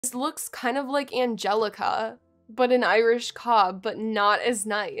This looks kind of like Angelica, but an Irish cob, but not as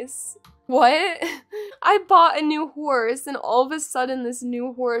nice. What? I bought a new horse and all of a sudden this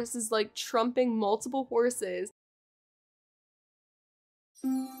new horse is like trumping multiple horses.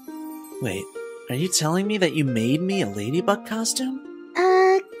 Wait, are you telling me that you made me a Ladybug costume?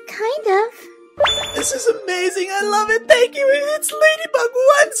 Kind of. This is amazing, I love it, thank you! It's Ladybug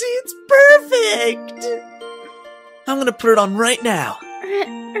onesie, it's perfect! I'm gonna put it on right now.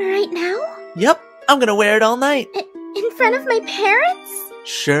 Right now? Yep, I'm gonna wear it all night. In front of my parents?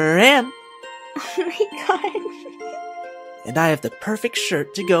 Sure am. Oh my god. And I have the perfect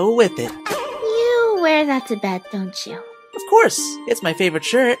shirt to go with it. You wear that to bed, don't you? Of course, it's my favorite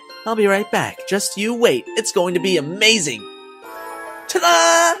shirt. I'll be right back. Just you wait. It's going to be amazing.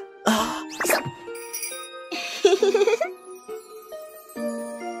 Ta-da!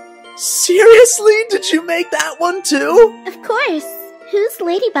 Seriously? Did you make that one too? Of course. Who's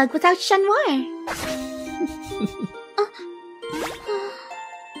Ladybug without Noir?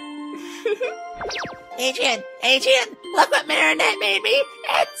 Adrian, look what Marinette made me.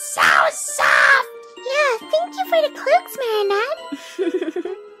 It's so soft. Yeah, thank you for the cloaks, Marinette.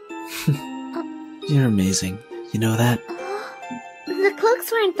 You're amazing. You know that? The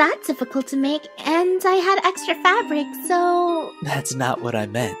cloaks weren't that difficult to make, and I had extra fabric, so... That's not what I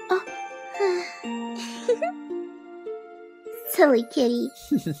meant. Silly kitty.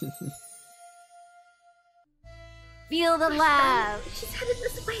 Feel the love. She's headed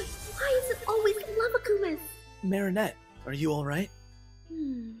this way. Why is it always lavakumas? Marinette, are you alright?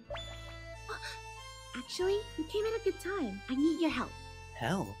 Actually, you came at a good time. I need your help.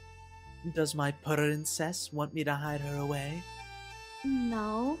 Hell. Does my princess want me to hide her away?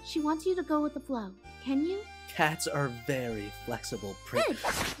 No, she wants you to go with the flow. Can you? Cats are very flexible, Good.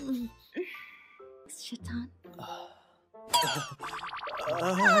 Shaitan. Oh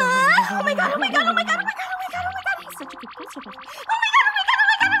Oh my god, oh my god, oh my god, oh my god, oh my god, oh my god, he's such a good kisser. Oh my god,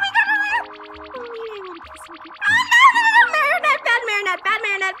 oh my god, oh my god, oh my god, oh my god. Oh, maybe I won't kiss him again. Oh no, Marinette, bad Marinette, bad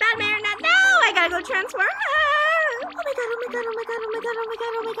Marinette, bad Marinette. No, I gotta go transform. Oh my god, oh my god, oh my god, oh my god, oh my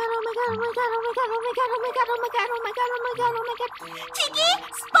god, oh my god, oh my god, oh my god, oh my god, oh my god, oh my god, oh my god, oh my god, oh my god, oh my god. Cheeky,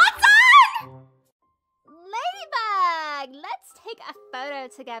 spots on! Ladybug, let's take a photo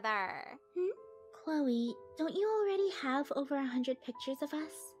together. Chloe, don't you already have over 100 pictures of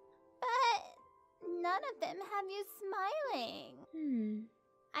us? But none of them have you smiling.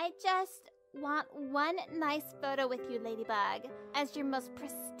 I just want one nice photo with you, Ladybug, as your most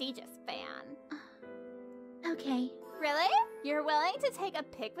prestigious fan. Okay. Really? You're willing to take a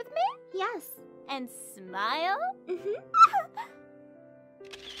pic with me? Yes. And smile?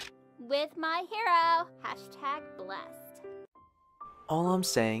 With my hero, #blessed. All I'm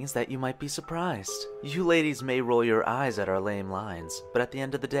saying is that you might be surprised. You ladies may roll your eyes at our lame lines, but at the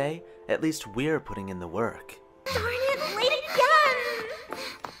end of the day, at least we're putting in the work. Darn it, late again!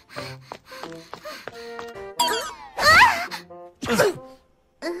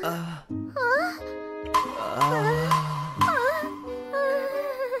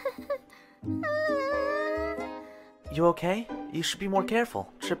 You okay? You should be more careful.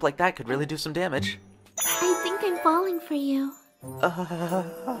 A trip like that could really do some damage. I think I'm falling for you. I'm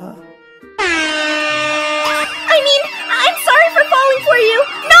sorry for falling for you!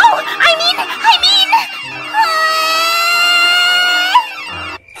 No!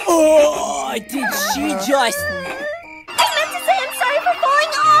 Oh, did she just... I meant to say I'm sorry for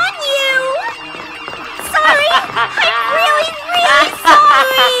falling on you! Sorry! I'm really, really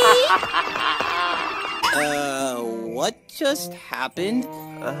sorry! What just happened?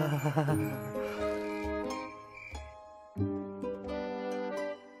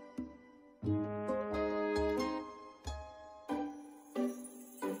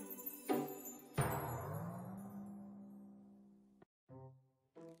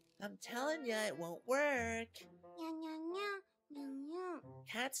 I'm telling ya, it won't work.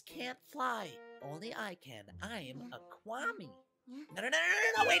 Cats can't fly. Only I can. I'm a Kwame. No,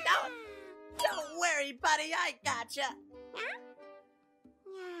 wait, no! Don't worry, buddy, I gotcha.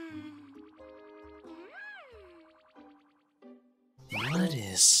 What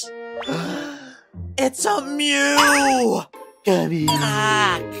is... It's a Mew! Come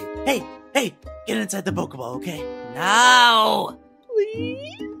back! Hey, get inside the Pokeball, okay? Now!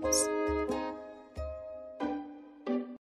 Please?